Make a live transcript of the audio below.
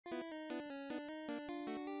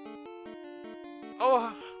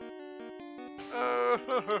Oh! Oh,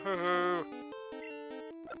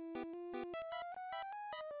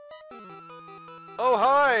 oh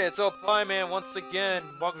hi! It's Opie Man once again,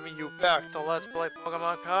 welcoming you back to Let's Play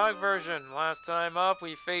Pokemon Cog version. Last time up,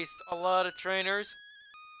 we faced a lot of trainers,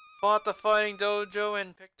 fought the fighting dojo,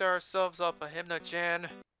 and picked ourselves up a Hypno-chan.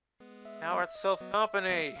 Now we're at Self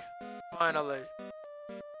Company, finally.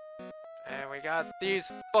 And we got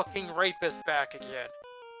these fucking rapists back again.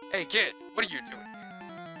 Hey kid, what are you doing?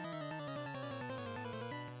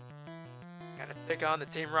 Gotta take on the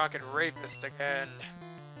Team Rocket rapist again.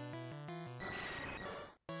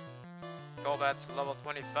 Golbat's level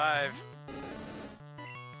 25.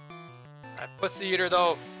 That Pussy Eater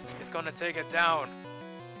though is gonna take it down.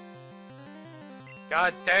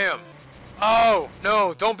 God damn. Oh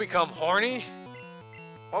no, don't become horny.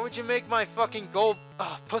 Why would you make my fucking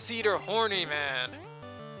Pussy Eater horny, man?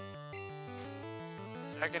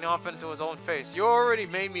 Checking off into his own face. You already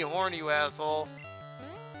made me horny, you asshole.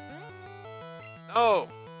 No!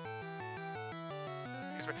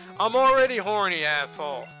 I'm already horny,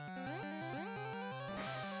 asshole.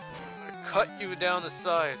 I'm gonna cut you down to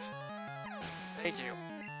size. Thank you.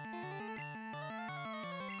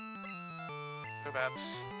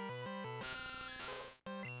 Zubats.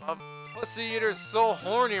 Pussy Eater's so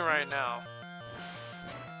horny right now.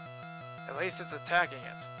 At least it's attacking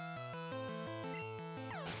it.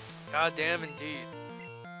 Goddamn indeed.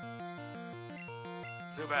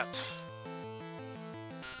 Zubat.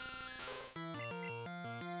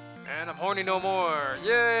 And I'm horny no more.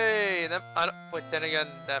 Yay! But then again,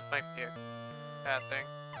 that might be a bad thing.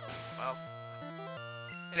 Well.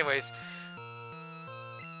 Anyways.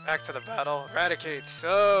 Back to the battle. Eradicate.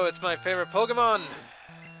 So, it's my favorite Pokemon.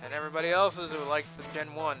 And everybody else's who like the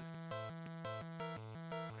Gen 1.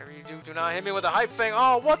 Whatever you do not hit me with a Hype Fang.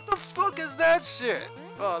 Oh, what the fuck is that shit?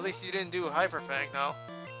 Well, at least you didn't do Hyper Fang, though.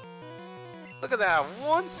 Look at that.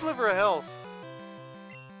 One sliver of health.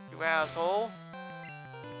 You asshole.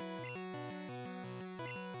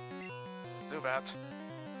 Zubat.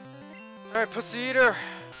 Alright, Pussy Eater.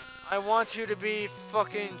 I want you to be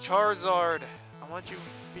fucking Charizard. I want you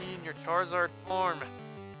to be in your Charizard form.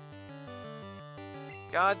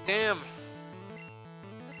 God damn.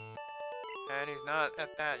 And he's not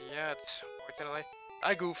at that yet, unfortunately.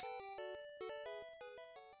 I goofed.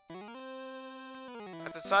 I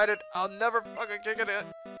decided I'll never fucking kick it in.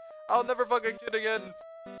 I'll never fucking kick it again.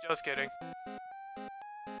 Just kidding.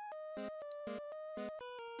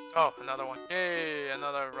 Oh, another one. Yay,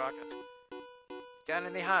 another rocket. Got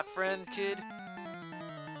any hot friends, kid?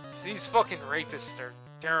 These fucking rapists are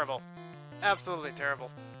terrible. Absolutely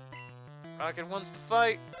terrible. Rocket wants to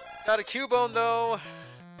fight. Got a Cubone though.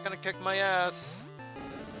 It's gonna kick my ass.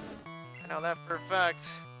 I know that for a fact.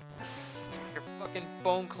 Your fucking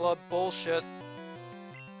Bone Club bullshit.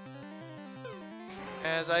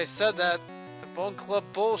 As I said that, the Bone Club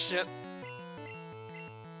bullshit.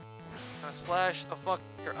 Gonna slash the fuck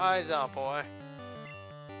your eyes out, boy.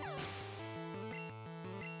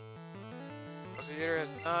 Pussy Eater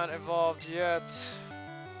has not evolved yet.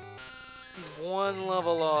 He's one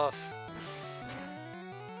level off.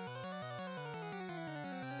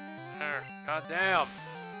 God damn.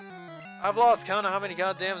 I've lost count of how many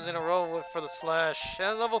goddams in a row for the slash.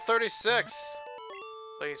 And level 36.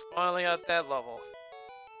 So he's finally at that level.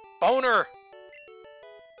 Boner!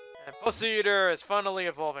 And Pussy Eater is finally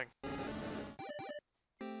evolving.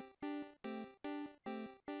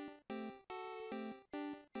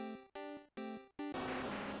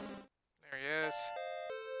 There he is.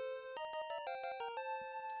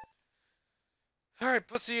 Alright,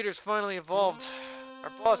 Pussy Eater's finally evolved.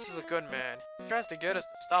 Our boss is a good man. He tries to get us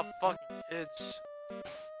to stop fucking kids.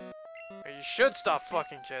 Or you should stop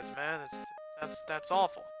fucking kids, man. That's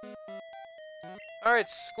awful. Alright,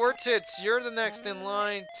 Squirtits, you're the next in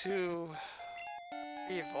line to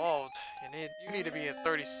be evolved. You need to be at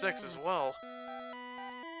 36 as well.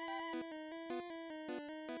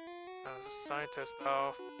 I was a scientist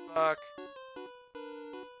though. Fuck.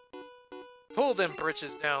 Pull them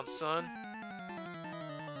britches down, son.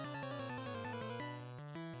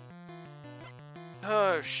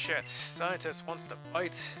 Oh shit, Scientist wants to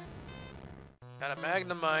fight. He's got a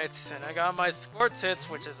Magnemite, and I got my Squirtits,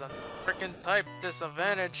 which is a freaking type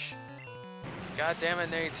disadvantage. God damn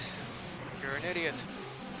it, Nate. You're an idiot.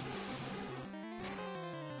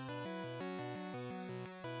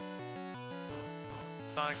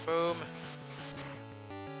 Sonic Boom.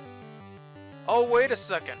 Oh, wait a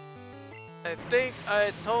second. I think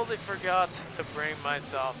I totally forgot to bring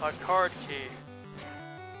myself a card key.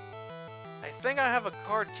 I think I have a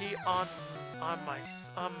card key on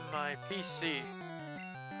my PC.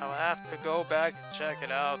 I'll have to go back and check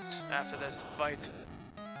it out after this fight.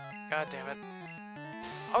 God damn it.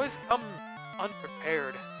 I always come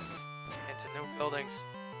unprepared into new buildings.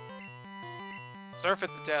 Surf it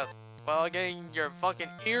to death while getting your fucking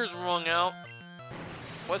ears wrung out.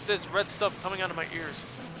 What's this red stuff coming out of my ears?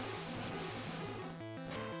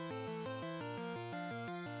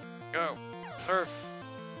 Go. Surf.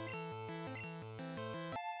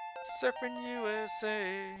 Surfing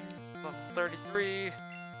USA. Level 33.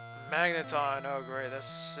 Magneton. Oh great,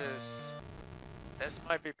 this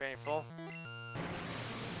might be painful.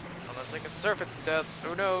 Unless I can surf it to death.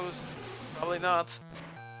 Who knows? Probably not.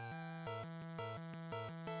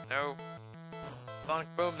 No. Sonic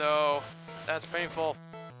Boom, no. That's painful.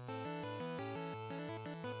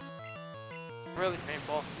 Really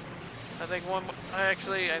painful. I think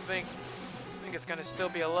I think it's gonna still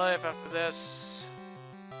be alive after this.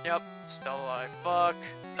 Yep, still alive. Fuck.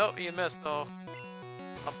 Nope, he missed though.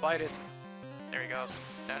 I'll bite it. There he goes.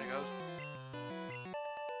 Down he goes.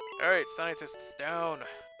 Alright, scientists down.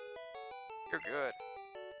 You're good.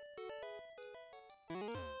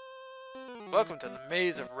 Welcome to the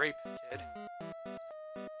Maze of Rape, kid.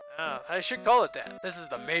 Ah, I should call it that. This is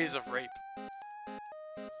the Maze of Rape.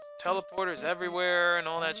 Teleporters everywhere and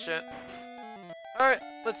all that shit. Alright,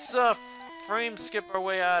 let's frame skip our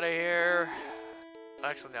way out of here.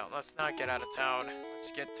 Actually, no, let's not get out of town.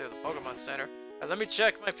 Let's get to the Pokemon Center. Let me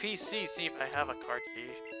check my PC, see if I have a card key.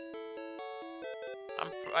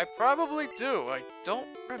 I probably do. I don't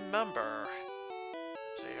remember.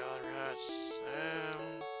 Let's see.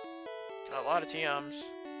 Got a lot of TMs.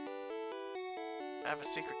 I have a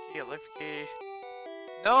secret key, a lift key.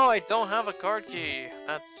 No, I don't have a card key.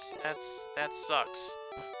 That sucks.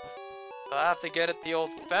 So I have to get it the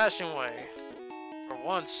old-fashioned way. For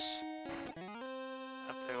once.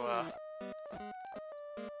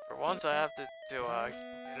 I have to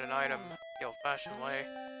get an item the old-fashioned way.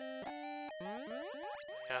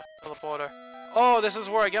 Yeah, teleporter. Oh, this is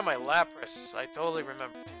where I get my Lapras. I totally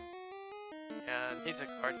remember. Yeah, it needs a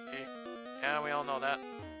card key. Yeah, we all know that.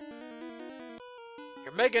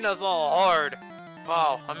 You're making us all hard.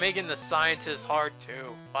 Wow, I'm making the scientists hard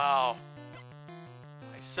too. Wow.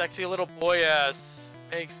 My sexy little boy ass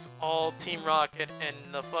makes all Team Rocket and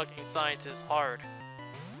the fucking scientists hard.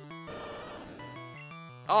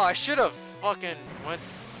 Oh, I should have fucking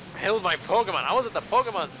healed my Pokemon. I was at the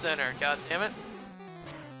Pokemon Center, god damn it.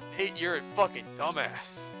 Hey, you're a fucking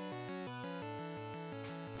dumbass.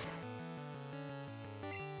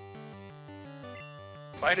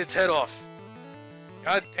 Bite its head off.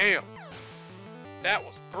 God damn. That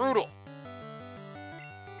was brutal.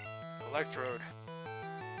 Electrode.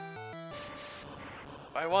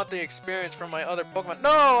 I want the experience from my other Pokemon.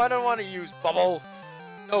 No, I don't want to use Bubble.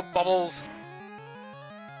 No Bubbles.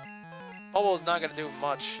 Bubble's not gonna do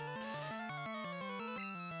much.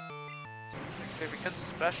 Significant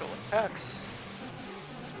special attacks.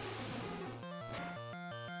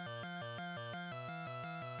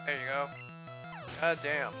 There you go. God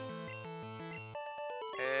damn.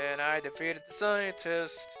 And I defeated the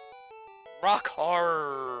scientist. Rock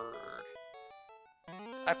hard.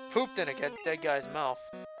 I pooped in a dead guy's mouth.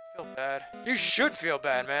 I feel bad. You should feel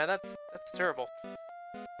bad, man. That's terrible.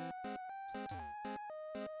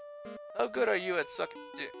 How good are you at sucking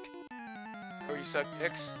dick? Bro, you suck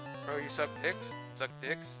dicks? Bro, you suck dicks? Suck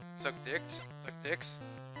dicks? Suck dicks? Suck dicks?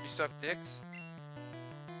 You suck dicks?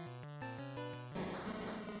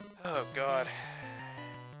 Oh god.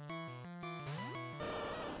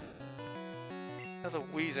 That's a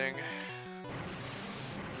wheezing.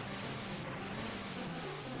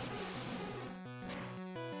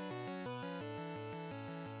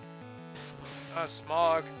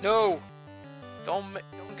 Smog. No! Don't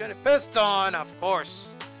get it pissed on, of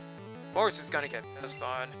course. Of course it's gonna get pissed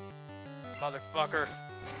on. Motherfucker.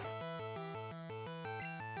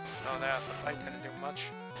 Oh, that the fight didn't do much.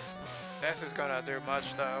 This is gonna do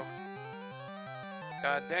much, though.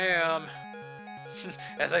 God damn.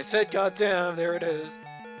 As I said, god damn, there it is.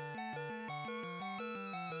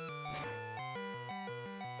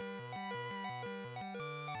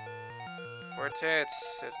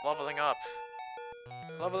 Squirtits is leveling up.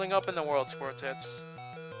 Leveling up in the world, Squirtits.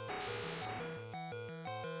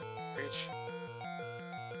 Reach.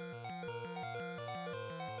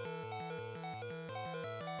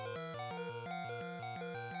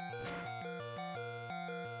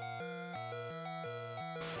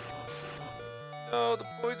 No, the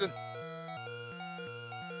poison.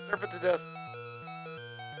 Surf it to death.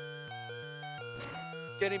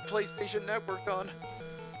 Getting PlayStation Network on.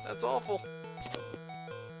 That's awful.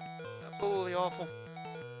 Absolutely awful.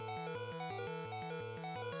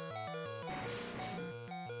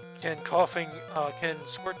 can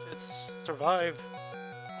Squirtits survive?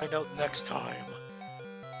 Find out next time.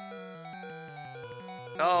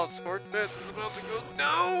 Oh, Squirtits is about to go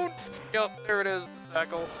down! Yup, there it is, the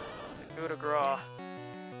tackle. The coup de grace.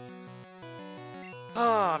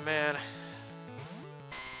 Ah, man.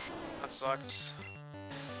 That sucks.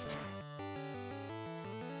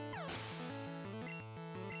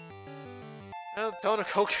 Well,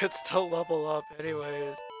 Tonico gets to level up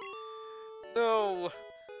anyways. No!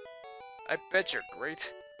 I bet you're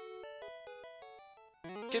great.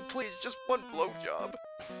 Kid, please, just one blowjob.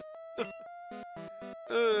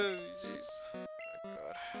 Jeez. Oh,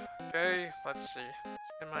 God. Okay, let's see.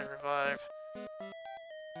 Let's get my revive.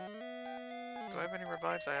 Do I have any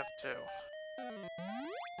revives? I have 2.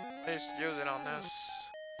 I used to use it on this.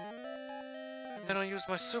 Then I'll use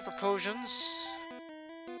my super potions.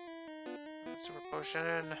 Super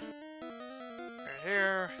potion right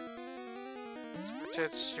here.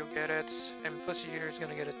 Tits, you'll get it. And Pussy Eater's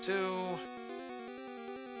gonna get it too.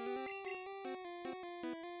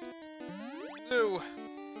 No.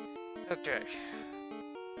 Okay.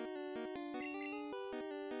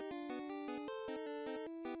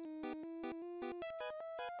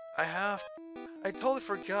 I totally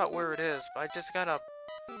forgot where it is, but I just gotta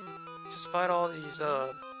fight all these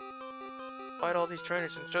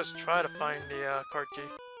trainers and just try to find the card key.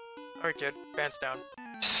 Alright, kid, pants down.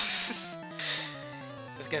 Just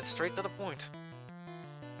get straight to the point.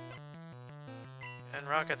 And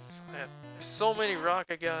rockets, man, there's so many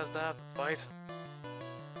rocket guys that have to fight.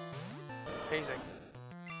 Amazing.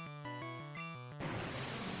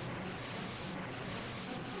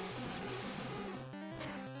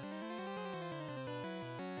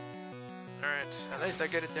 Alright, at least I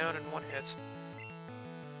get it down in one hit.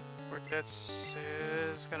 Squirtits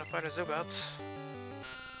is gonna fight a Zubat.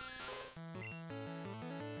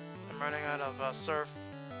 I'm running out of Surf.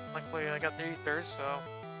 Luckily I got the Ethers, so...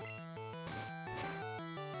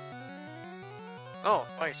 Oh,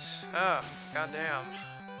 bite. Ah, goddamn.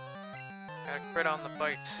 Got a crit on the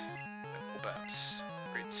bite. Golbat.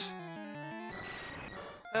 Great.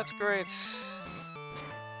 That's great.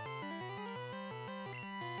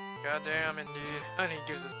 Goddamn, indeed. I need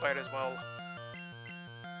to use this bite as well.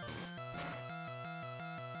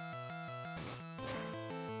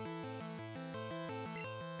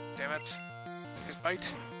 Damn it. Use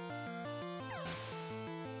bite.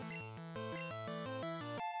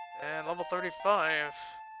 And level 35.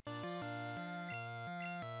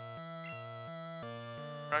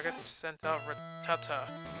 Rocket sent out Rattata.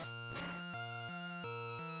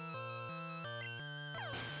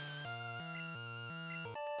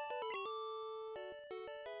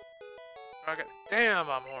 Rocket. Damn,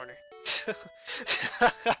 I'm horny.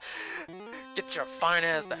 Get your fine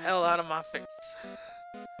ass the hell out of my face.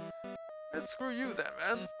 And screw you then,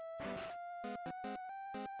 man.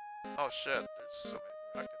 Oh shit, there's so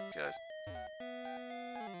many rockets, guys.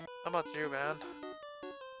 How about you, man?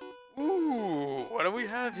 Ooh, what do we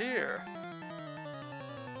have here?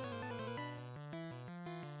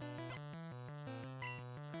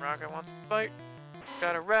 Rocket wants to fight.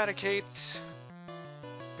 Gotta eradicate.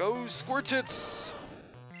 Go Squirtits!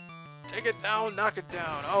 Take it down, knock it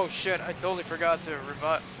down. Oh shit, I totally forgot to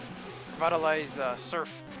revitalize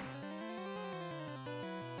Surf.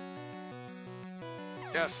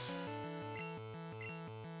 Yes.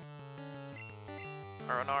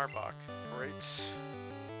 Or an Arbok. Great.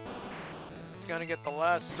 He's gonna get the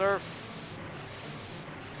last Surf.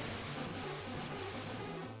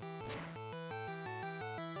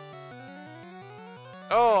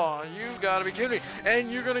 Oh, you gotta be kidding me.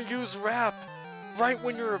 And you're gonna use Wrap right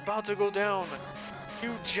when you're about to go down.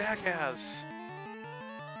 You jackass.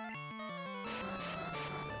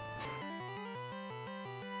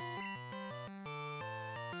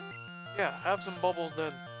 Yeah, have some bubbles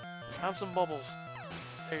then. Have some bubbles.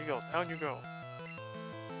 There you go. Down you go.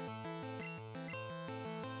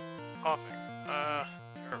 Coughing.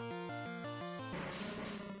 Sure.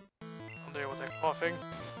 I'll deal with that coughing.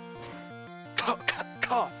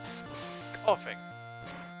 Cough! Coughing.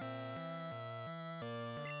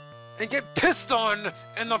 And get pissed on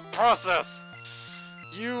in the process!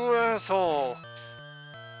 You asshole!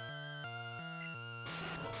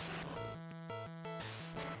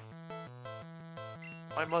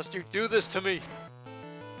 Why must you do this to me?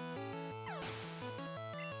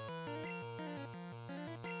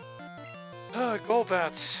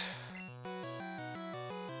 Golbat.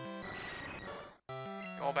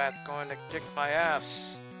 Golbat's going to kick my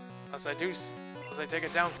ass. Unless I take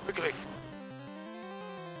it down quickly.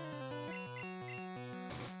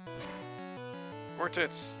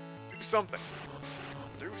 Squirtits, do something.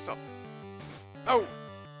 Do something. Oh!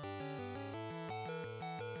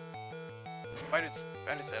 bite its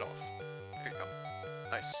head off. There you go.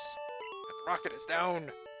 Nice. And the rocket is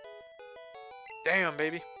down. Damn,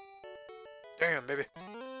 baby. Damn, baby.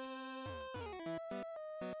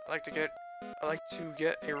 I like to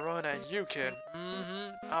get a run at you, kid.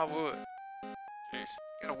 Mm-hmm, I would. Jeez,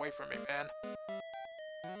 get away from me, man.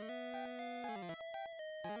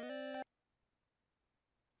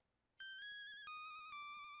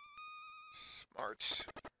 Smart.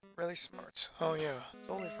 Really smart. Oh yeah,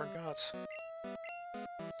 totally forgot.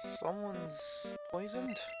 Someone's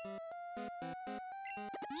poisoned?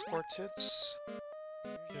 Squirt tits.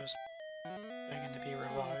 Just begging to be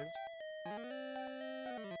revived.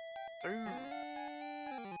 Dude.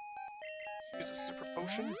 Use a super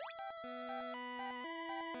potion.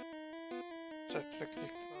 It's at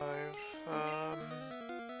 65.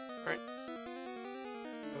 Right.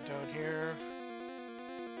 Go down here.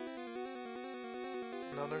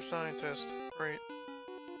 Another scientist. Great.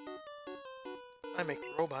 I make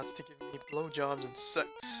robots to give me blowjobs and sex.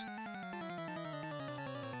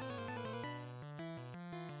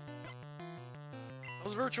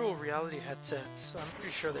 Those virtual reality headsets, I'm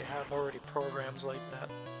pretty sure they have already programs like that.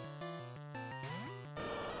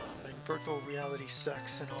 Like virtual reality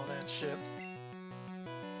sex and all that shit.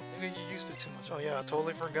 Maybe you used it too much. Oh yeah, I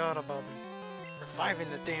totally forgot about reviving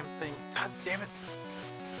the damn thing. God damn it.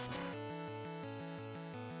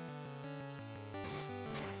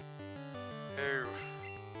 Oh.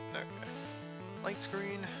 Okay. Light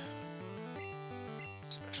screen.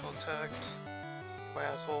 Special attacks. You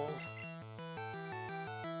asshole.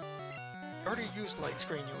 I already used light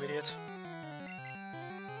screen, you idiot.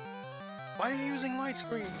 Why are you using light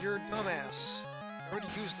screen? You're a dumbass. I already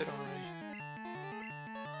used it already.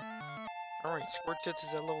 Alright, Squirt Tits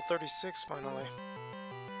is at level 36 finally.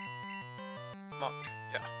 Muck.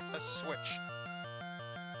 Yeah, let's switch.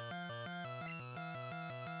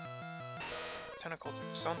 Tentacle do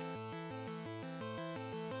something.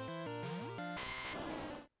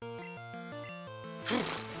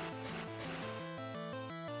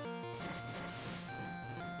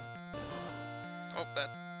 Oh, that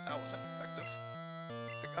wasn't effective.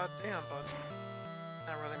 The goddamn, but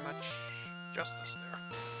not really much justice there.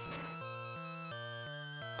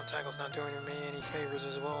 Tackle's not doing me any favors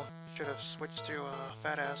as well. Should have switched to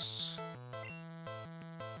fat ass.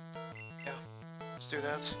 Yeah, let's do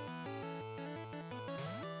that.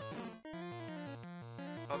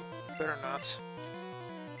 Oh, better not.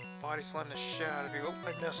 Body slam the shit out of you. Oh,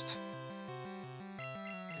 I missed.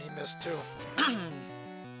 And he missed too.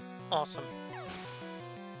 Awesome.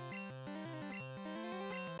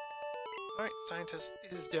 Alright, scientist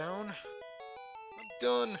is down. I'm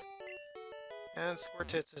done. And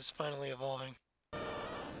Squirtits is finally evolving.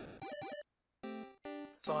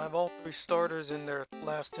 So I have all three starters in their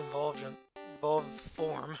last evolved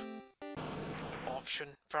form.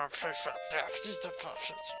 Evolvtion.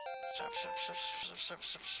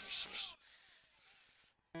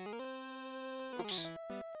 Oops.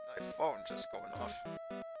 My phone just going off.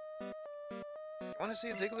 You want to see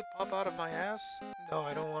a Diglett pop out of my ass? No,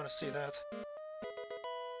 I don't want to see that.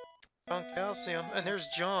 Found calcium, and there's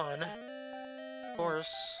John. Of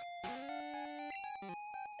course.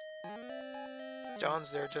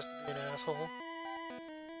 John's there just to be an asshole.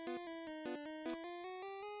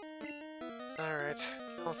 Alright,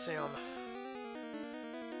 calcium.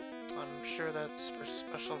 I'm sure that's for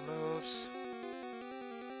special moves.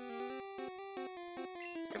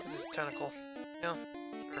 Let's go for the tentacle. Yeah,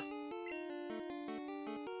 sure.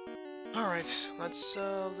 Alright,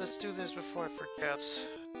 let's do this before I forget.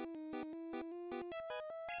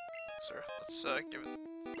 Sir, let's give it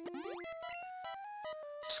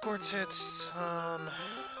Squirtits,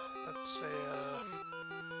 let's say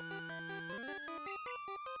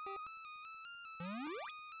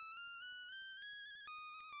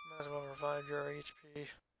might as well revive your HP.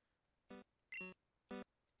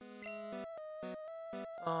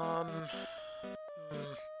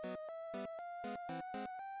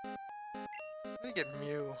 Let me get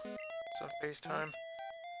Mew. Some FaceTime.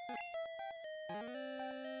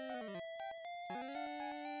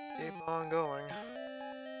 Keep on going.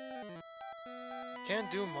 Can't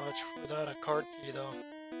do much without a card key though.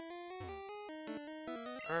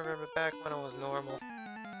 I remember back when I was normal.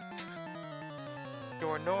 You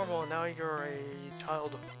were normal, now you're a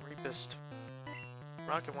child rapist.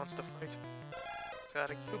 Rocket wants to fight. He's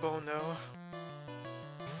got a Cubone though.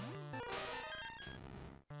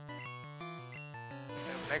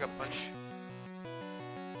 And Mega Punch.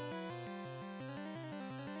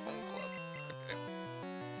 Home Club. Okay.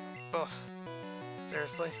 Oh,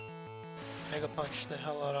 seriously? Mega Punch the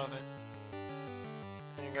hell out of it.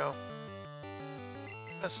 There you go.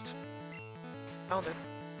 Missed. Found it.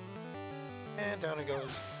 And down it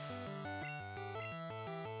goes.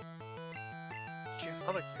 Shoot,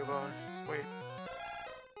 another Cubone. Sweet.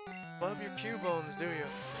 Love your Cubones, do you?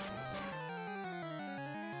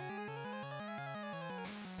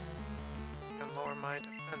 You can lower my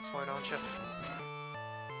defense, why don't you?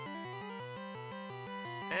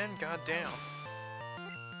 And goddamn.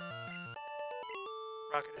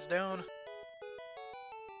 Rocket is down.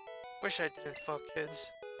 Wish I didn't fuck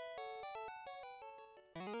kids.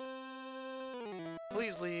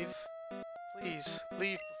 Please leave. Please,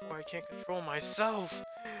 leave before I can't control myself.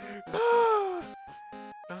 God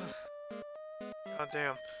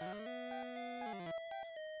damn.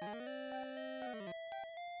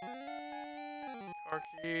 Car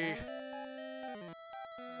key.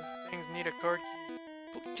 These things need a car key.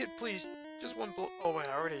 Kid, please. Just one blow. Oh wait,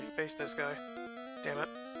 I already faced this guy. Damn it.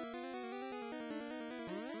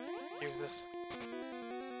 Use this.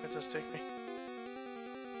 Where does this take me?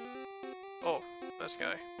 Oh, this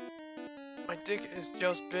guy. My dick is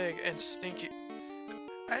just big and stinky.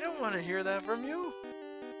 I don't want to hear that from you.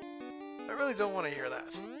 I really don't want to hear that.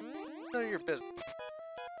 It's none of your business.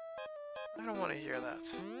 I don't want to hear that.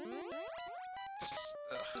 Just,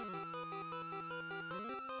 ugh.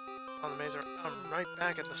 On the maze, I'm right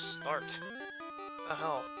back at the start. What the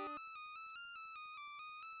hell?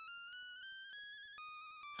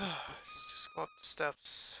 Let's just go up the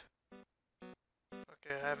steps.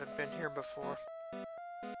 Okay, I haven't been here before.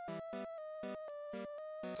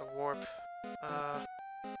 It's a warp. I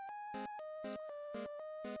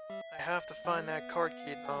have to find that card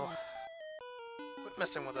key though. Quit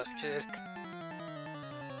messing with us, kid.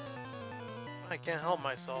 I can't help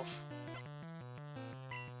myself.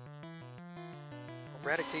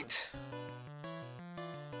 Eradicate.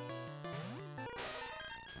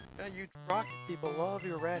 Yeah, you rocket people love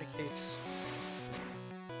your eradicates.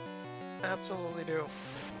 Absolutely do.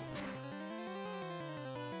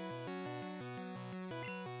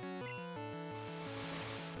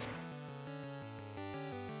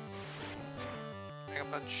 Mega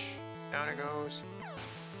Punch. Down it goes.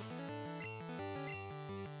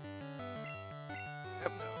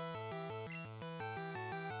 Hypno.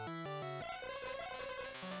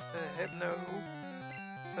 Hypno.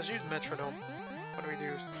 Let's use Metronome. What do we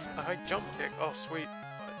do? A high jump kick. Oh, sweet.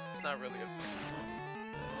 But it's not really effective.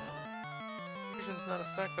 Fusion's not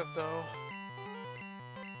effective, though.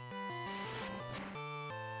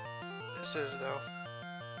 This is, though.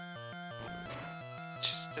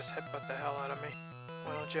 Just headbutt the hell out of me.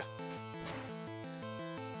 Why don't you?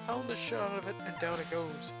 Pound the shit out of it, and down it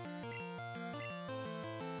goes.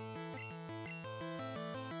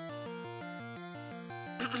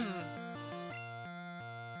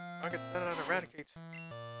 I could send out Eradicate.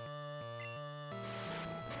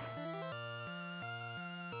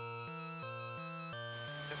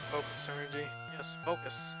 And focus energy. Yes,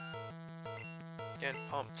 focus. It's getting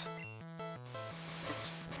pumped.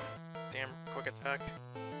 Oops. Damn, quick attack.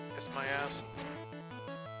 Kiss my ass.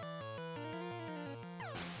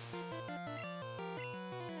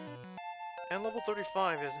 And level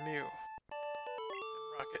 35 is Mew. And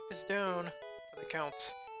Rocket is down for the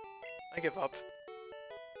count. I give up.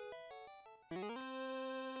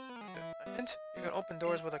 Hint, you can open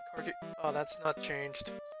doors with a card key. Oh, that's not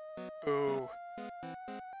changed. Boo.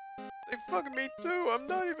 They fucking me too, I'm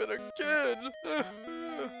not even a kid!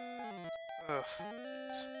 Ugh,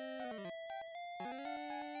 jeez.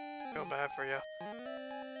 Feel bad for you.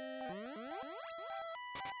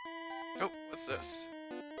 Oh, what's this?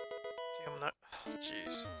 TM not.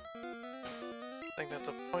 Jeez. I think that's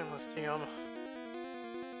a pointless TM.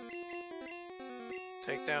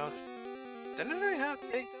 Takedown. Didn't I have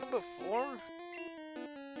takedown before?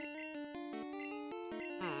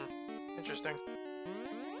 Interesting.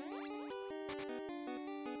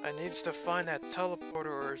 I needs to find that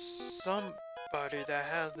teleporter or somebody that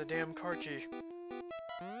has the damn card key.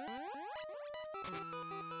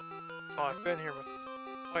 Oh, I've been here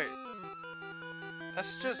before. Wait.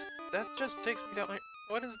 That just takes me down. Like,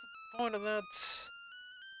 what is the point of that?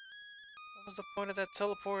 What was the point of that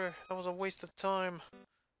teleporter? That was a waste of time.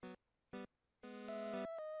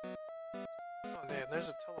 Oh, damn, there's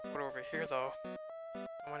a teleporter over here, though.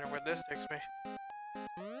 I wonder where this takes me.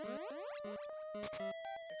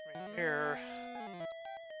 Takes me here.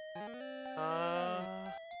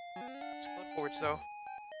 It's clipboards, though.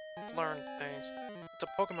 Let's learn things. It's a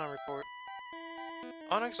Pokemon report.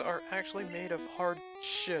 Onyx are actually made of hard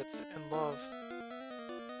shit and love.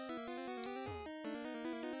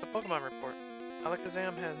 It's a Pokemon report.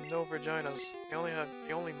 Alakazam has no vaginas. They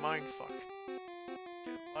only mind fuck.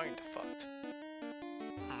 Get mind fucked.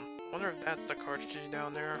 I wonder if that's the card key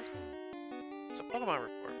down there. It's a Pokemon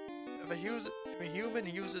report. If a human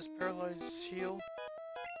uses Paralyzed Heal,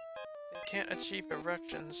 they can't achieve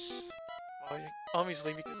erections. Well,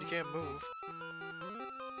 obviously because you can't move.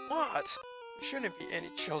 What? There shouldn't be any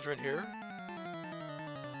children here.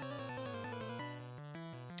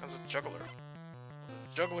 That's a juggler.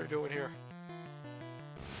 What's a juggler doing here?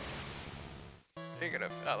 Speaking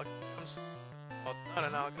of Alakazams, well, it's not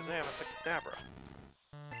an Alakazam, it's a Kadabra.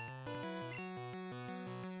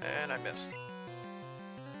 And I missed.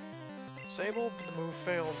 Disabled, but the move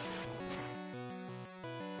failed.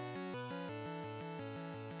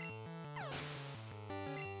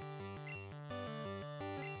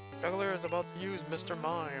 Juggler is about to use Mr.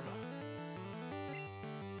 Mime.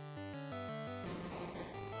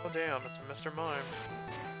 Oh damn, it's a Mr. Mime.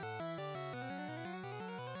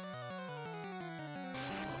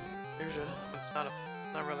 Fusion. It's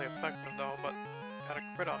not really effective though, but got a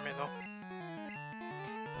crit on me though.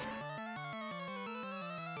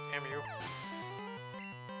 Damn you.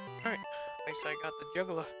 Alright, at least I got the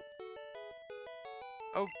juggler.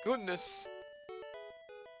 Oh goodness!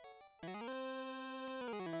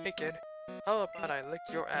 Hey kid, how about I lick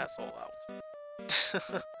your asshole out?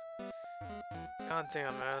 God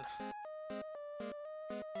damn, man.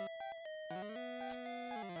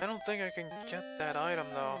 I don't think I can get that item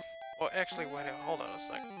though. Well, actually, wait, hold on a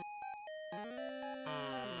sec.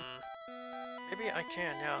 Maybe I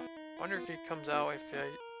can, yeah. Wonder if he comes out if I...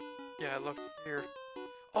 Yeah, look here.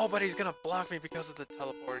 Oh, but he's gonna block me because of the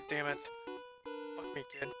teleporter, damn it. Fuck me,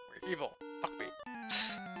 kid. We're evil. Fuck me.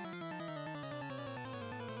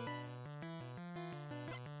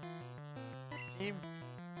 Team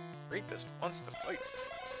Rapist wants to fight.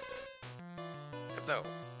 Yep, though.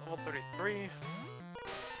 Level 33.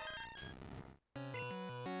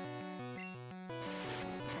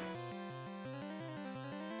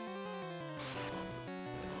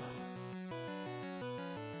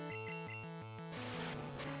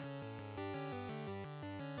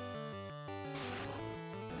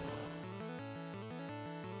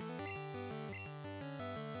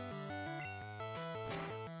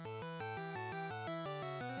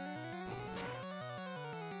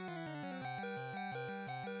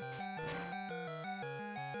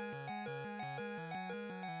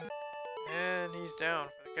 And he's down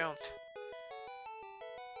for the count.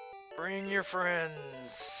 Bring your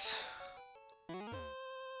friends.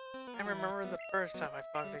 I remember the first time I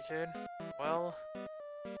fucked a kid. Well...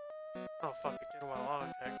 Oh, fuck a kid, well,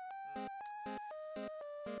 okay.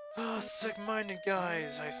 Oh, sick-minded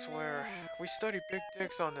guys, I swear. We study big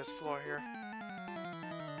dicks on this floor here.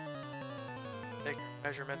 Take your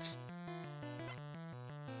measurements.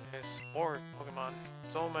 Yes, more Pokemon.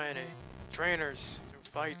 So many. Trainers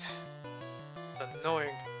to fight. It's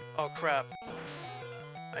annoying. Oh crap.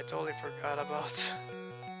 I totally forgot about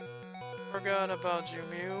you,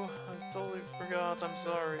 Mew. I totally forgot, I'm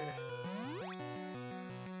sorry.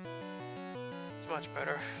 It's much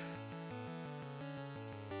better.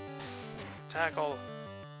 Tackle.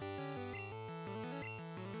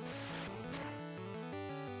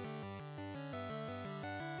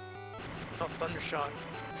 Oh, Thundershock.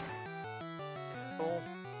 Asshole.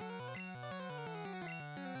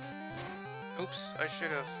 Oops, I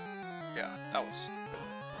should have... Yeah, that was stupid.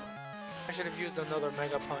 I should have used another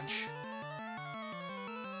Mega Punch.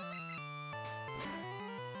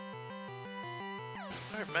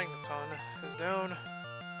 Alright, Magneton is down.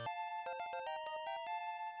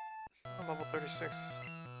 I'm level 36.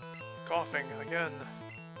 Coughing again.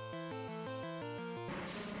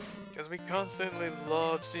 Because we constantly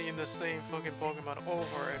love seeing the same fucking Pokemon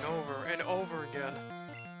over and over and over again.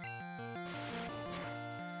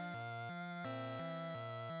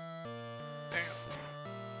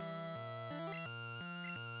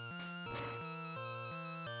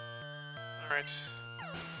 Alright.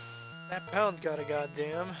 That pound got a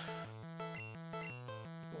goddamn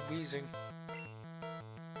wheezing.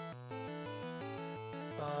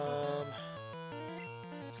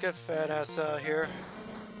 Let's get fat ass out here.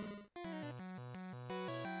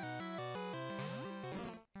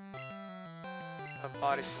 A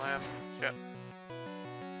body slam. Shit.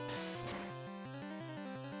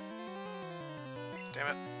 Damn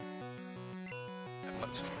it.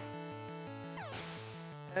 Headbutt.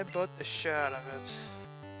 Headbutt the shit out of it.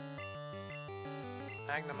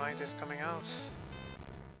 Magnemite is coming out.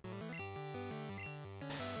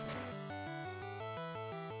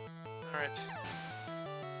 Alright.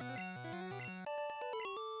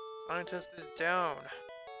 Scientist is down.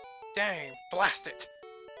 Dang, blast it!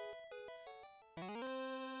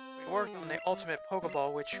 We worked on the ultimate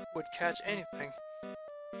Pokeball which would catch anything.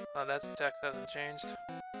 That text hasn't changed.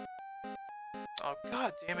 Oh,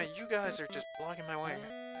 god damn it, you guys are just blocking my way.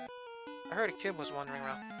 I heard a kid was wandering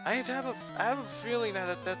around. I have a feeling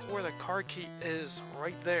that that's where the card key is,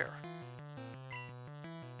 right there.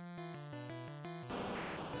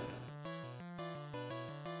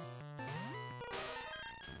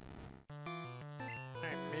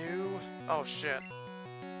 Alright, Mew. Oh shit.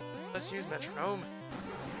 Let's use Metronome.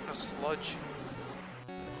 A sludge.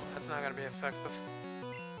 That's not gonna be effective.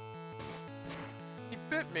 He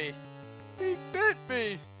bit me! He bit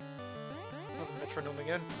me! Oh, the Metronome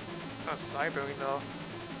again. Oh, Cyberbeam though.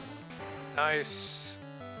 Nice.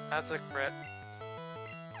 That's a crit.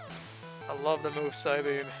 I love the move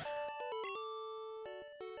Cyberbeam.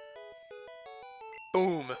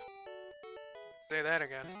 Boom! Say that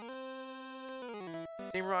again.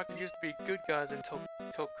 Team Rocket used to be good guys until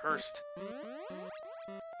cursed.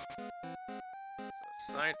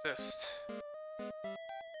 So, scientist.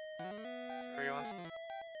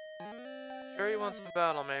 Sure he wants to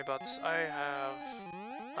battle me, but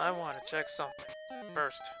I want to check something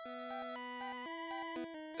first.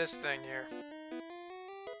 This thing here.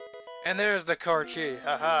 And there's the card key.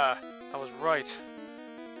 Haha, I was right.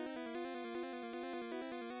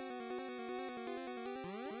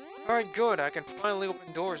 Alright, good. I can finally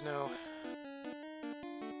open doors now.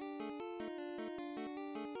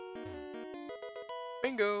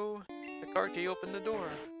 Bingo! The card key opened the door.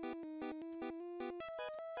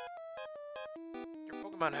 Your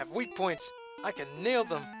Pokemon have weak points. I can nail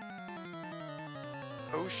them.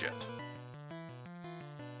 Oh shit.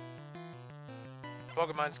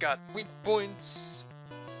 Pokemon's got weak points.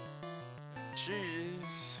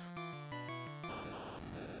 Jeez.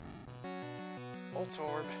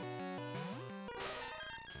 Voltorb.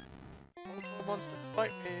 Voltorb wants to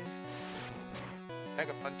fight me.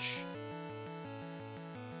 Mega Punch.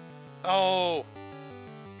 Oh!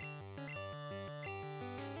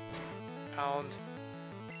 Pound.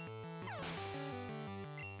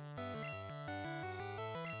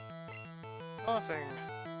 Nothing.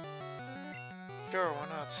 Sure, why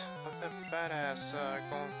not? Let that fat ass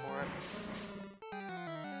going for it.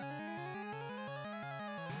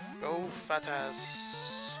 Go fat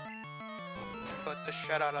ass. Put the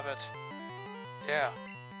shit out of it. Yeah.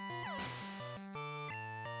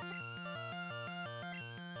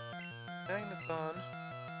 Magneton.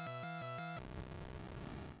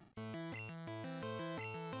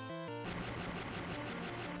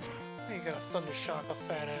 You got a Thunder Shock, a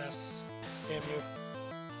fat ass. Damn you.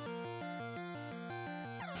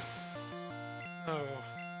 Oh.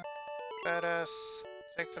 Badass.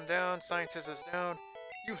 Takes him down. Scientist is down.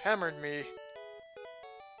 You hammered me.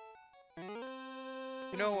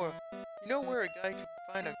 You know where a guy can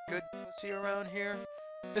find a good pussy around here?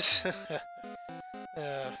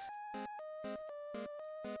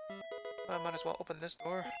 I might as well open this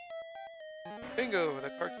door. Bingo! The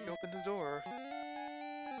card key opened the door.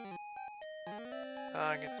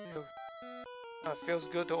 I get to feel... it feels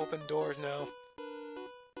good to open doors now.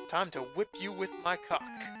 Time to whip you with my cock.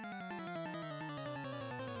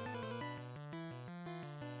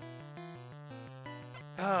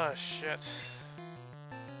 Ah, shit.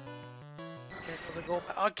 Here goes a gold.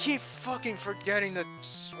 I keep fucking forgetting to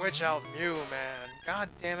switch out Mew, man. God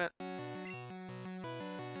damn it.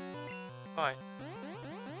 Fine.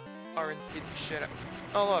 RNG the shit out.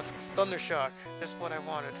 Oh look, Thunder Shock. Just what I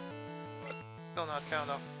wanted. But still not down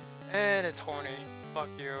though. And it's horny. Fuck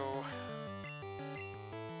you.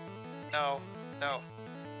 No. No.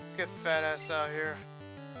 Let's get fat ass out here.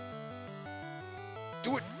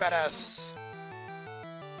 Do it, fat ass!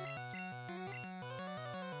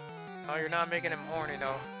 No, you're not making him horny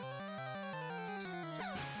though.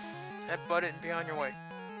 Just headbutt it and be on your way.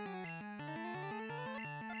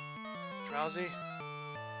 Drowsy?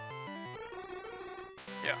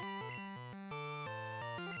 Yeah.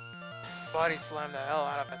 Body slam the hell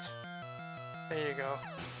out of it. There you go.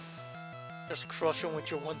 Just crush him with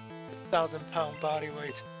your 1,000-pound body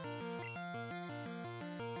weight.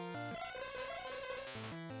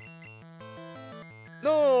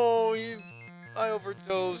 No! I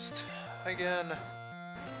overdosed. Again.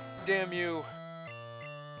 Damn you.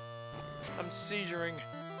 I'm seizuring.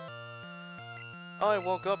 I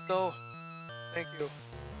woke up though. Thank you.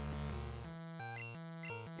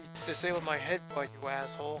 You disabled my headbutt, you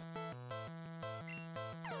asshole.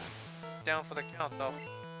 Down for the count though.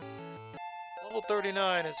 Level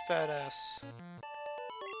 39 is fat ass.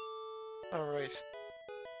 Alright.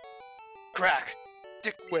 Crack!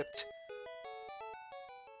 Dick whipped.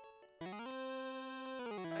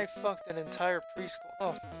 I fucked an entire preschool.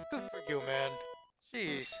 Oh, good for you, man.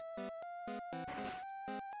 Jeez.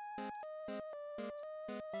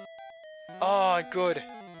 Oh, good.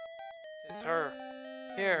 It's her.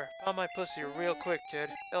 Here, pound my pussy real quick, kid.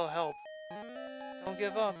 It'll help. Don't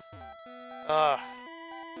give up. Ah,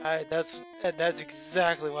 that's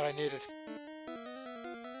exactly what I needed.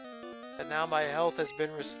 And now my health has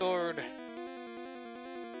been restored.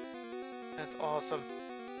 That's awesome.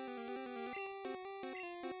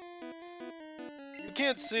 You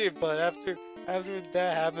can't see it, but after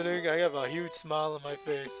that happening, I have a huge smile on my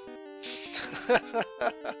face.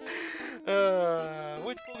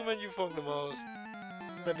 Which Pokemon you fuck the most?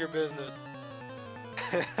 None of your business.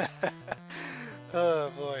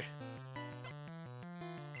 Oh boy.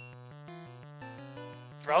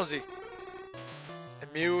 Drowsy.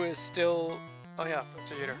 And Mew is still... Oh yeah,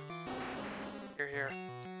 Pussy Eater. Here.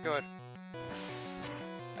 Good.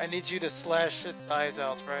 I need you to slash its eyes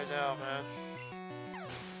out right now, man.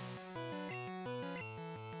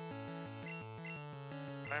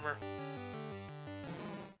 Timer.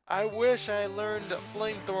 I wish I learned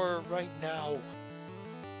Flamethrower right now.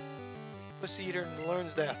 Pussy Eater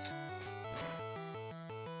learns that.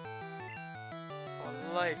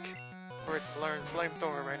 I'd like for it to learn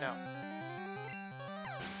Flamethrower right now.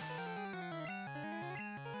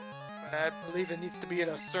 But I believe it needs to be at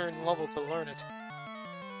a certain level to learn it.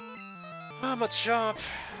 I'm a chomp.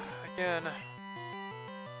 Again.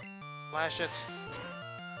 Slash it.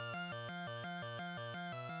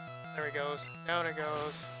 There he goes. Down it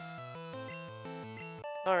goes.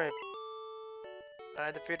 Alright.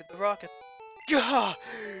 I defeated the rocket. Gah!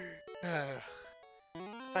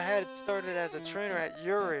 If I had started as a trainer at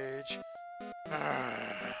your age...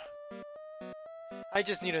 I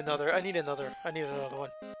just need another. I need another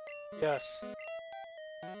one. Yes.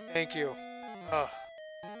 Thank you.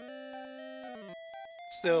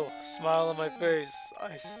 Still, smile on my face.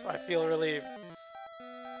 I feel relieved.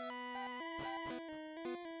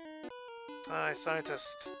 Hi,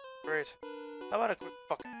 scientist. Great. How about a quick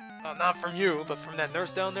fuck? Well, not from you, but from that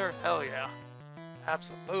nurse down there? Hell yeah.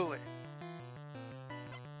 Absolutely.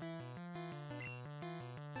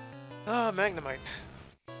 Ah, Magnemite.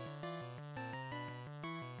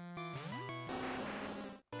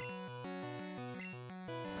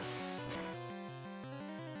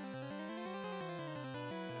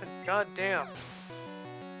 God damn.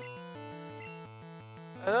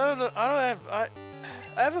 I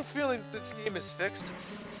have a feeling this game is fixed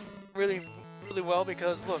really well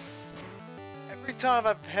because look, every time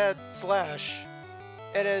I've had Slash,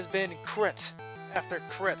 it has been crit after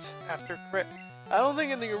crit after crit. I don't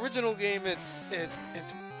think in the original game it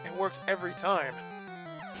works every time.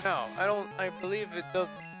 No, I believe it does.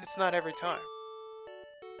 It's not every time.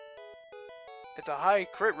 It's a high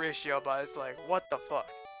crit ratio, but it's like, what the fuck?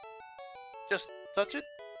 Just touch it?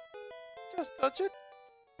 Just touch it?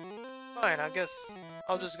 Fine, I guess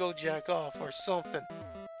I'll just go jack off or something.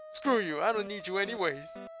 Screw you, I don't need you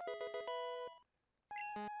anyways.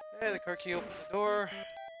 Hey, the car key opened the door.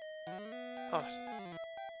 Oh.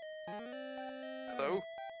 Hello?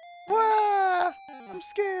 Wah! I'm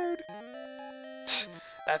scared.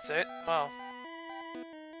 That's it? Wow.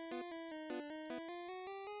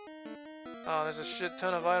 Oh, there's a shit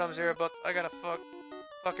ton of items here, but I gotta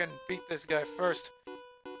fucking beat this guy first.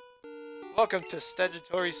 Welcome to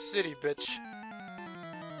Statutory City, bitch.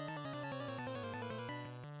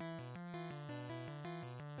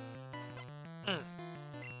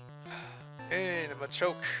 Hey, the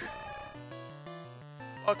Machoke.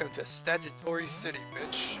 Welcome to Statutory City,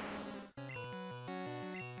 bitch.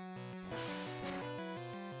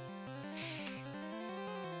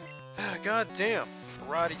 God damn.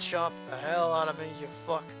 Karate chop the hell out of me, you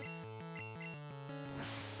fuck.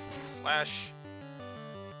 Slash.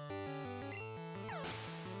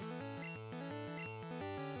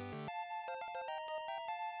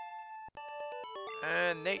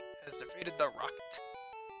 And Nate has defeated the rocket.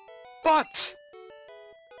 But!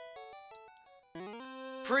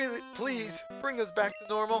 Please, bring us back to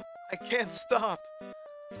normal. I can't stop.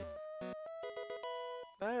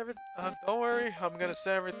 Don't worry, I'm gonna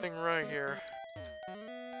set everything right here.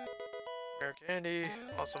 Rare candy,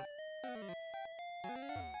 awesome.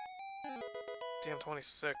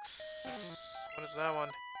 TM26. What is that one?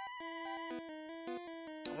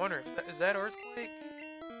 I wonder if is that Earthquake?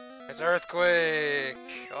 It's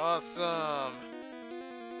Earthquake! Awesome!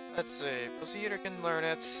 Let's see. Pussy Eater can learn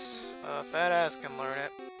it. Fat Ass can learn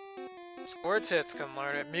it. Squirt Tits can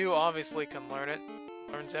learn it. Mew obviously can learn it.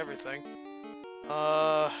 Learns everything.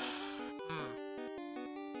 I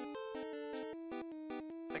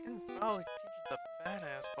can probably teach it to Fat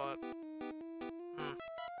Ass, but...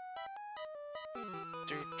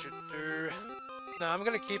 No, I'm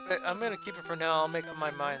gonna keep it for now. I'll make up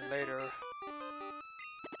my mind later.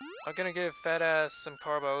 I'm gonna give Fat Ass some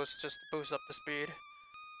carbos just to boost up the speed.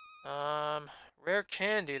 Rare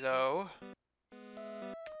candy though.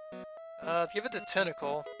 Give it the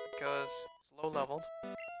tentacle because it's low leveled.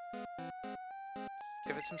 Just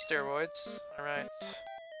give it some steroids. Alright.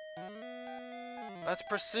 Let's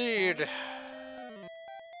proceed.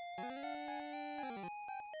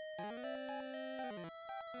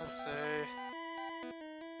 Let's see.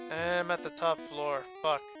 I'm at the top floor.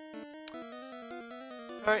 Fuck.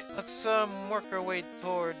 Alright, let's work our way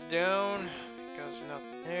towards down. Because there's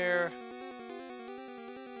nothing here.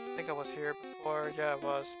 I think I was here before. Yeah, I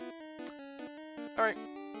was. Alright,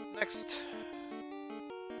 next.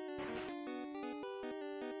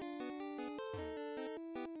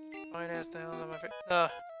 Fine ass the hell out of my face. No.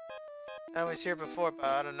 I was here before, but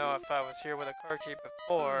I don't know if I was here with a car key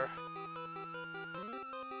before.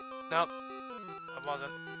 Nope. I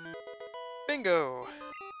wasn't. Bingo!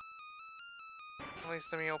 At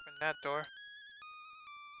least let me open that door.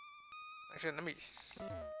 Actually, let me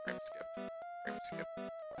frame skip.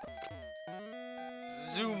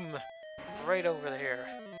 Zoom right over here.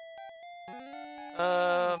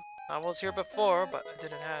 I was here before, but I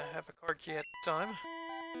didn't have a card key at the time.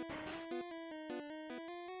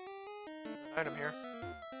 There's an item here.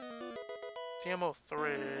 TMO 3.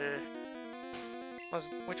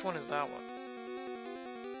 Which one is that one?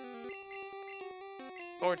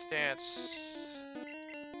 Sword stance.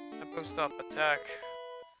 I boost up attack.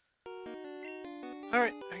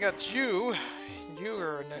 Alright, I got you. You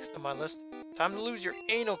are next on my list. Time to lose your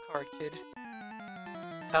anal card, kid.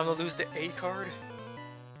 Time to lose the A card?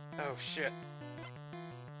 Oh shit.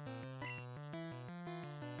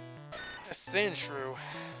 A sand shrew.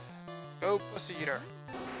 Go Pussy Eater.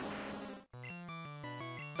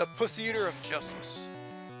 The Pussy Eater of Justice.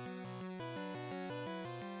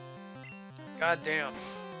 Goddamn.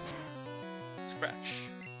 Scratch.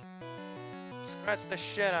 Scratch the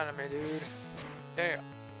shit out of me, dude. Damn.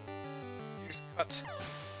 Use cut.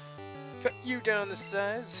 Cut you down to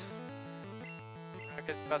size. I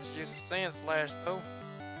guess about to use a sand slash though.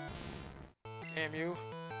 Damn you.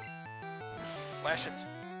 Slash it.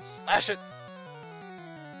 Slash it!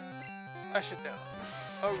 Slash it down.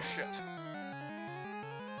 Oh shit.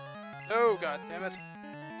 Oh god damn it.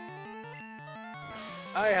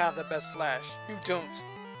 I have the best slash. You don't.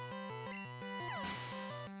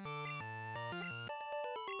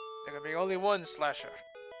 There can be only one slasher.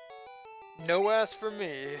 No ass for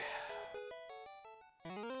me.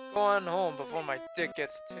 Go on home before my dick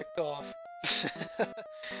gets ticked off.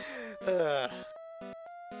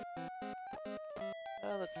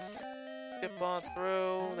 Let's skip on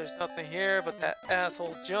through. There's nothing here but that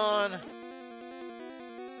asshole John.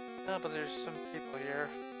 But there's some people here.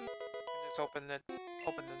 Just open the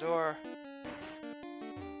door.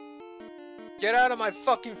 Get out of my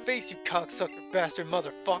fucking face, you cocksucker bastard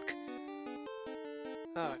motherfucker!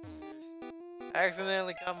 Oh, I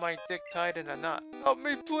accidentally got my dick tied in a knot. Help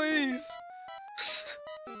me, please!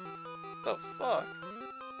 The fuck?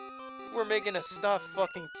 We're making a stop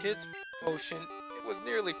fucking kids potion. It was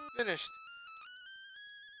nearly finished.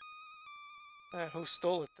 Who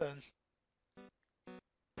stole it then?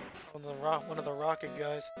 One of the rocket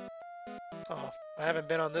guys. Oh, I haven't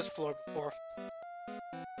been on this floor before.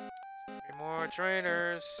 Maybe more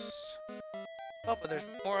trainers. Oh, but there's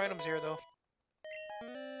more items here though.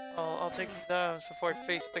 I'll take these items before I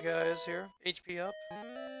face the guys here. HP up.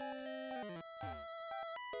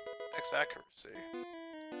 X accuracy.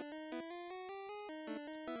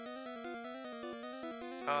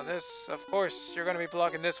 Oh, this, of course, you're gonna be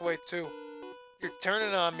blocking this way too. You're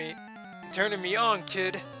turning on me. You're turning me on,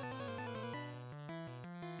 kid.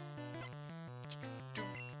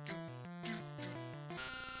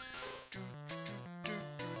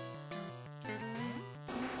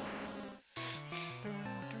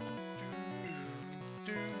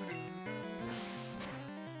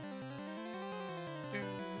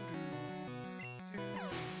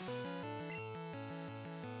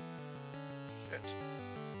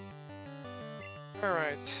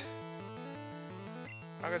 Alright.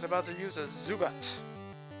 I was about to use a Zubat.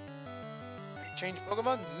 Change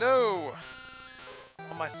Pokemon? No!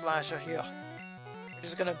 On my slasher here. We're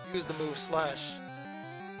just gonna use the move slash.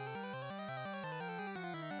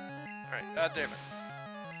 Alright, god damn it.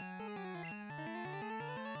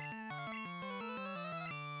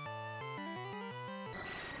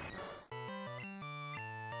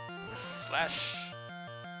 Slash.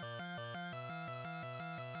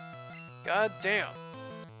 God damn.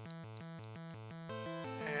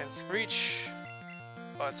 And Screech.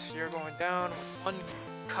 But you're going down with one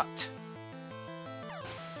cut.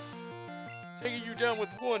 Taking you down with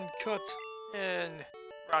one cut. And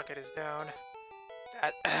Rocket is down.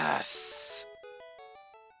 That ass.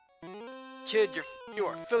 kid, you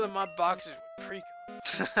are filling my boxes with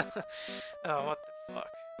pre-cum. Oh, what the fuck?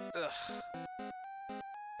 Ugh.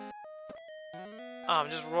 Oh, I'm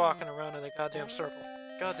just walking around in the goddamn circle.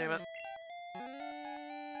 God damn it.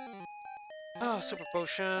 Ah, super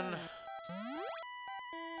potion.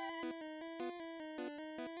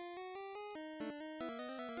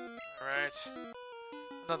 Alright.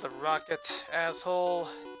 Another rocket, asshole.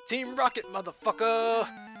 Team Rocket, motherfucker!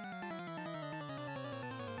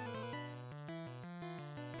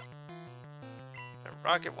 If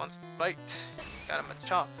Rocket wants to fight, got him a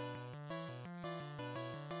chop.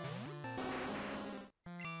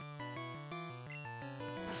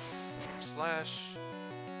 Slash.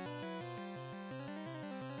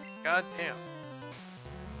 God damn.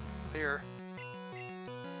 Clear.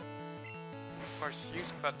 Of course,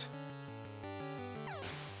 use cut.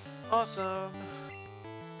 Awesome.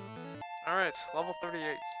 Alright, level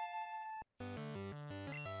 38.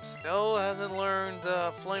 Still hasn't learned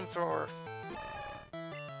flamethrower.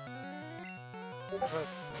 But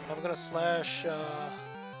I'm gonna slash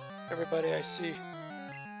everybody I see.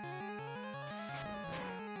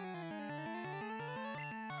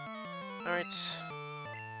 Alright.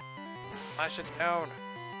 Slash it down.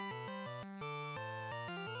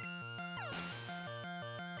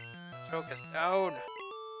 Choke is down.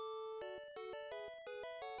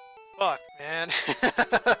 Fuck, man.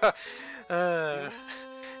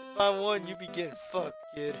 If I won, you be getting fucked,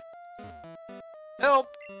 kid. Help!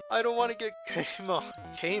 I don't want to get came on.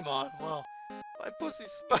 Came on? Wow. My pussy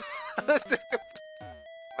smells.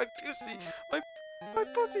 My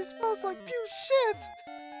pussy smells like pew shit.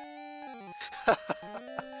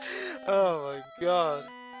 Oh my god.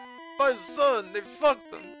 My son, they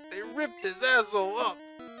fucked him. They ripped his asshole up.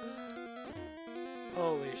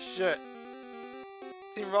 Holy shit.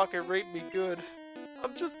 Team Rocket raped me good.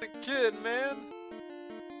 I'm just a kid, man.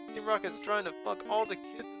 Team Rocket's trying to fuck all the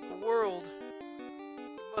kids in the world.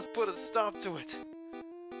 They must put a stop to it.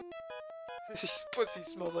 His pussy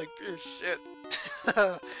smells like pure shit.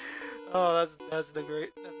 Oh, that's the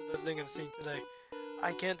best thing I've seen today.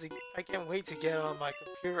 I can't wait to get on my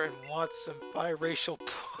computer and watch some biracial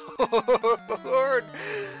porn.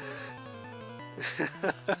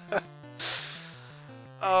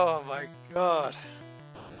 Oh my god.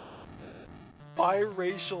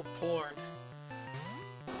 Biracial porn.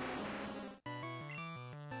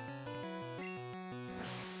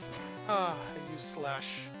 Ah, I use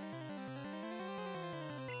slash.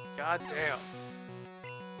 God damn.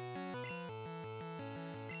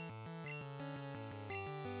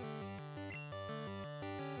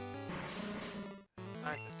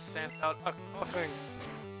 I just sent out a coughing.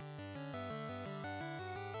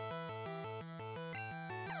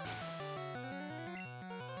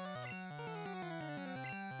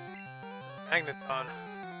 Magneton.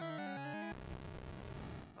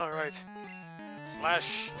 Alright.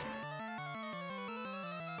 Slash.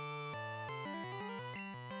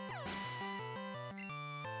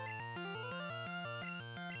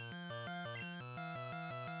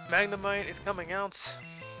 Magnemite is coming out.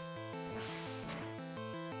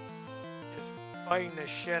 Just fighting the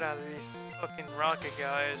shit out of these fucking rocket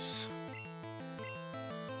guys.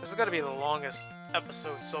 This is gonna be the longest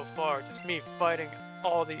episode so far. Just me fighting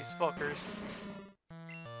all these fuckers.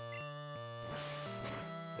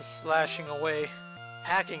 Just slashing away.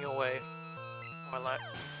 Hacking away. More like.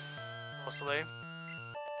 Mostly.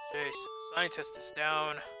 Jeez. Scientist is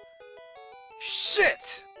down.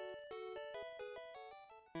 Shit!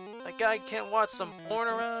 That guy can't watch some porn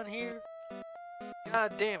around here?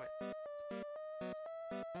 God damn it.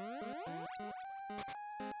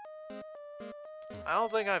 I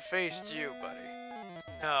don't think I faced you, buddy.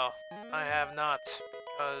 No, I have not,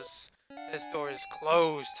 because this door is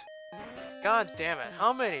closed. God damn it,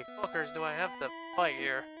 how many fuckers do I have to fight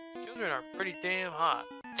here? Children are pretty damn hot.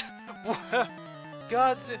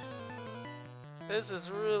 God, this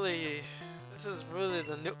is really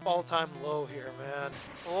the new all-time low here, man.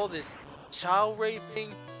 All this child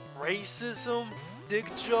raping, racism, dick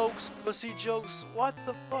jokes, pussy jokes. What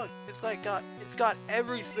the fuck? It's got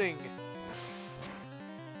everything.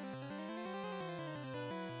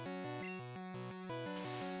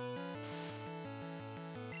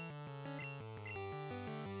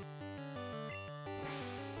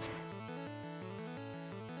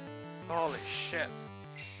 Holy shit.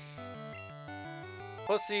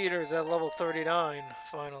 Pussy Eater's at level 39,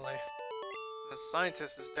 finally. The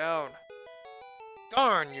scientist is down.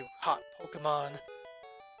 Darn you hot Pokemon!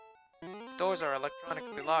 Doors are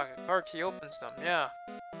electronically locked. A car key opens them. Yeah,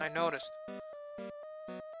 I noticed.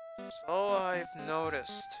 So I've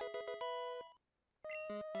noticed.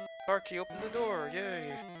 Car key opened the door,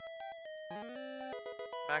 yay.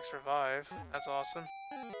 Max revive. That's awesome.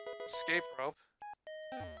 Escape rope.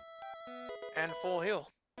 And full heal.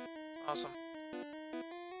 Awesome.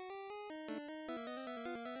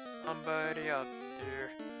 Somebody up there.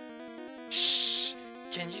 Shh!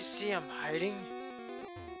 Can you see I'm hiding?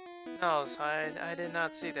 No, I did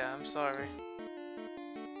not see that. I'm sorry.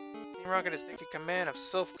 Team Rocket is taking command of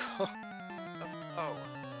Self-Co. Oh.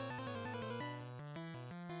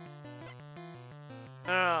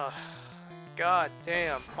 Ah. God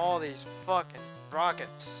damn, all these fucking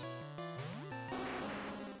rockets.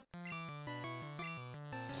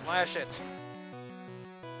 Slash it.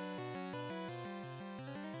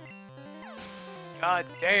 God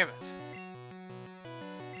damn it.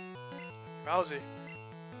 Rousey.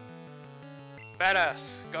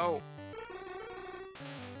 Badass, go.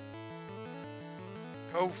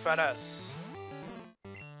 Go, Badass.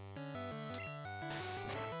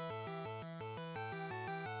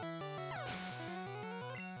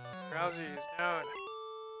 Rousey is down.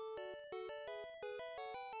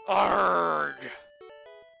 Arrgh!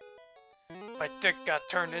 My dick got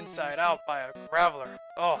turned inside out by a graveler.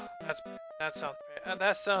 Oh, that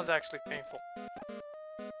sounds actually painful.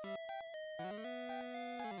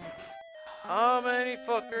 How many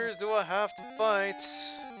fuckers do I have to fight?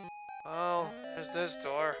 Well, there's this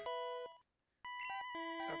door.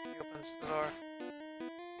 Okay, opens the door.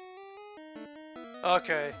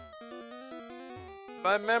 Okay.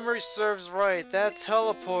 My memory serves right. That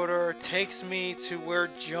teleporter takes me to where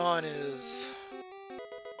John is.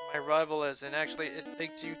 My rival is, and actually it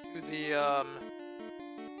takes you to the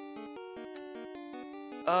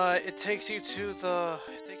it takes you to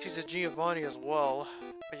Giovanni as well,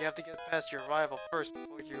 but you have to get past your rival first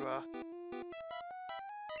before you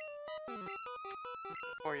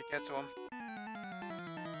get to him.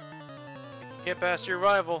 If you get past your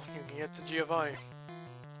rival, you can get to Giovanni.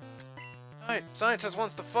 Alright, scientist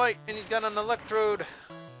wants to fight, and he's got an electrode.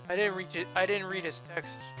 I didn't read his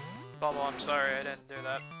text bubble. I'm sorry, I didn't do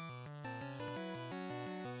that.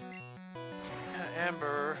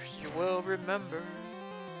 Amber, you will remember.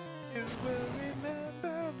 You will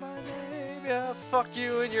remember my name. Yeah, fuck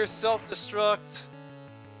you and your self-destruct.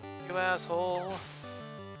 You asshole.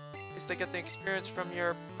 At least I get the experience from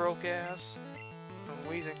your broke ass. I'm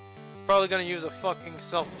wheezing. He's probably gonna use a fucking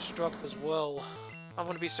self-destruct as well. I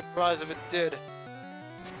wouldn't be surprised if it did.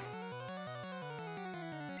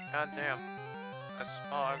 God damn. That's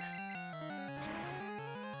smog.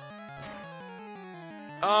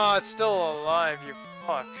 Oh, it's still alive, you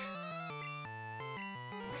fuck.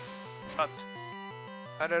 Cut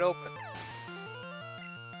it open.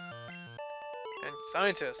 And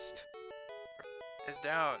scientist is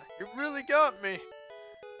down. You really got me.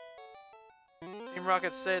 Team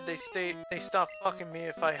Rocket said they stopped fucking me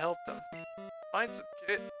if I helped them. Find some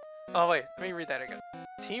kid. Oh wait, let me read that again.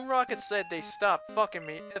 Team Rocket said they stopped fucking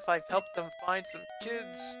me if I helped them find some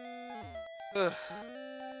kids. Ugh.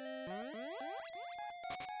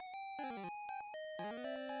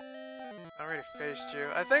 I already faced you.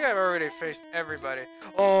 I think I've already faced everybody.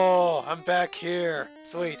 Oh, I'm back here.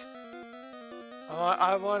 Sweet. Oh,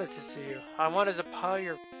 I wanted to see you. I wanted to pound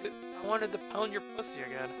your pussy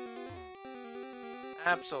again.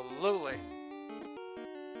 Absolutely.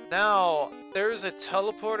 Now, there's a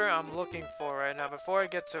teleporter I'm looking for right now. Before I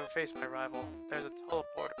get to face my rival, there's a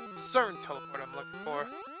teleporter. A certain teleporter I'm looking for.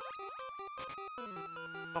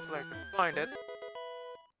 Hopefully I can find it.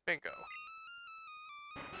 Bingo.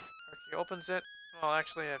 He opens it. Well,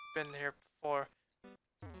 actually, I've been here before.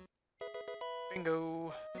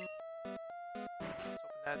 Bingo. Let's open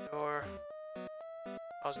that door. Oh,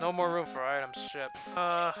 there's no more room for items. Shit.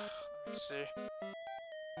 Let's see.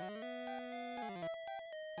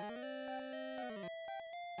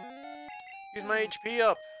 Use my HP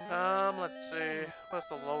up. Let's see. What's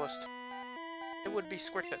the lowest? It would be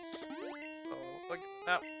Squirtits. So, look at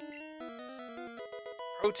that.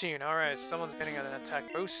 Protein. Alright, someone's getting an attack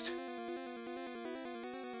boost.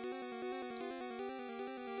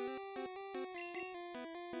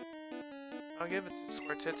 I'll give it to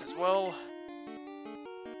Squirtits as well.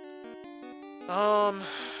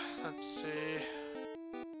 Let's see.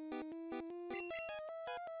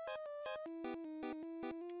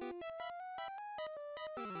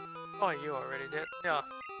 Oh, you already did. Yeah.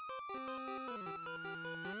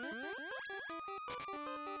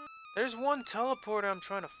 There's one teleporter I'm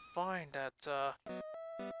trying to find that,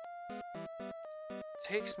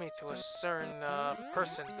 takes me to a certain,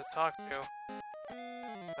 person to talk to.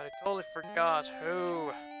 But I totally forgot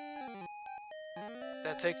who.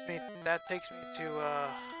 That takes me to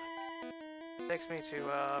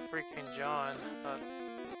freaking John, but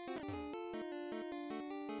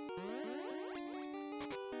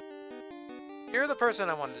You're the person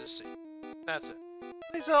I wanted to see. That's it.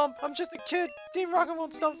 Please help, I'm just a kid. Team Rocket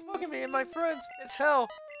won't stop fucking me and my friends. It's hell.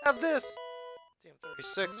 Have this. Team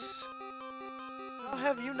 36. How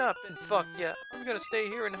have you not been fucked yet? I'm gonna stay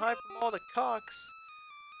here and hide from all the cocks.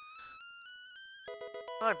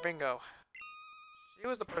 Alright, bingo. She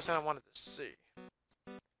was the person I wanted to see.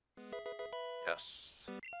 Yes.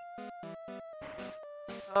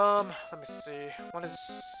 Let me see. What does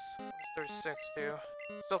 36 do?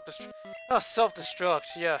 Self-destruct. Oh, self-destruct.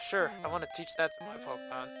 Yeah, sure. I want to teach that to my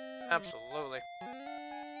Pokemon. Absolutely.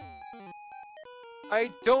 I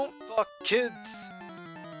don't fuck kids!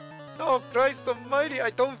 Oh, Christ almighty, I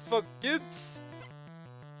don't fuck kids!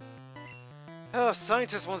 Oh,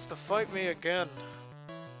 scientist wants to fight me again.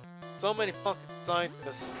 So many fucking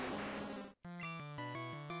scientists.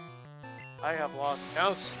 I have lost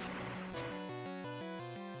count.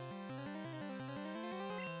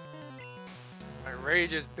 My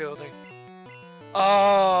rage is building.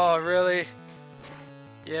 Oh, really?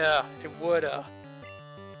 Yeah, it woulda.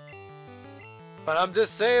 But I'm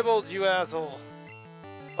disabled, you asshole.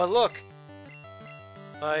 But look,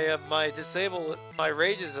 my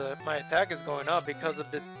rage is my attack is going up because of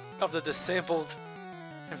the disabled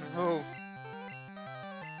move.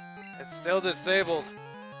 It's still disabled.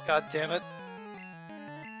 God damn it.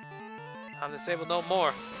 I'm disabled no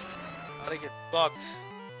more. Gotta get fucked.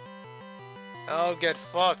 I'll get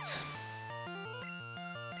fucked.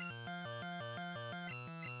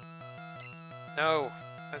 No.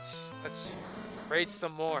 Let's rage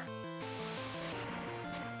some more.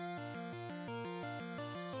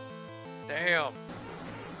 Damn.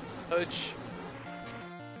 Sludge.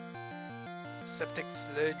 Septic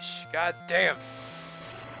sludge. God damn.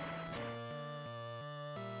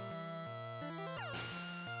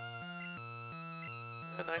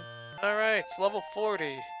 Alright, it's level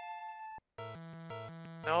 40.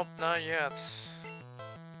 Nope, not yet.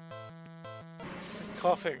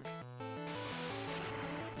 Coughing.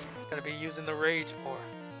 It's gonna be using the rage more.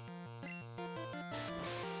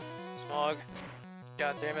 Smog.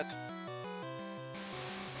 God damn it.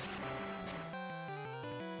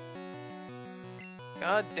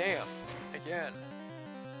 God damn. Again.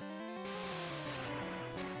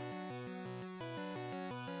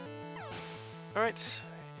 Alright,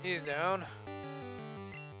 he's down.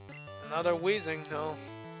 Another wheezing, though.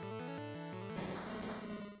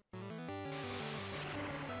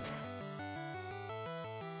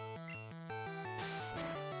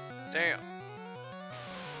 Damn.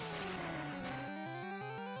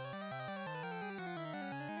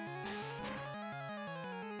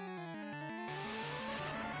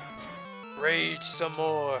 Rage some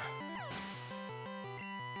more.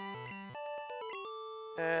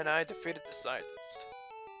 And I defeated the scientist.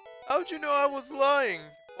 How'd you know I was lying?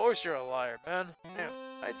 Of course you're a liar, man. Damn,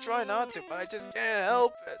 I try not to, but I just can't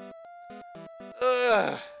help it.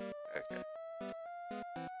 Ugh. Okay.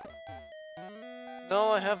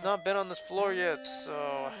 No, I have not been on this floor yet,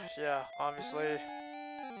 so yeah, obviously there's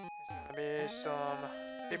gonna be some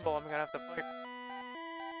people I'm gonna have to fight.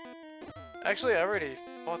 Actually, I already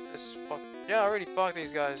fought this yeah, I already fought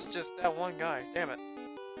these guys, just that one guy, damn it.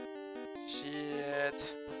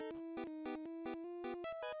 Shit.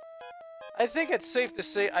 I think it's safe to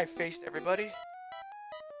say I faced everybody.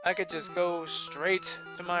 I could just go straight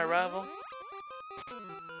to my rival.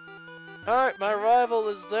 Alright, my rival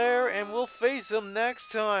is there, and we'll face him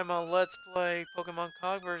next time on Let's Play Pokemon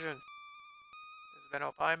Cog version. This has been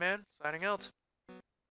Opie Man, signing out.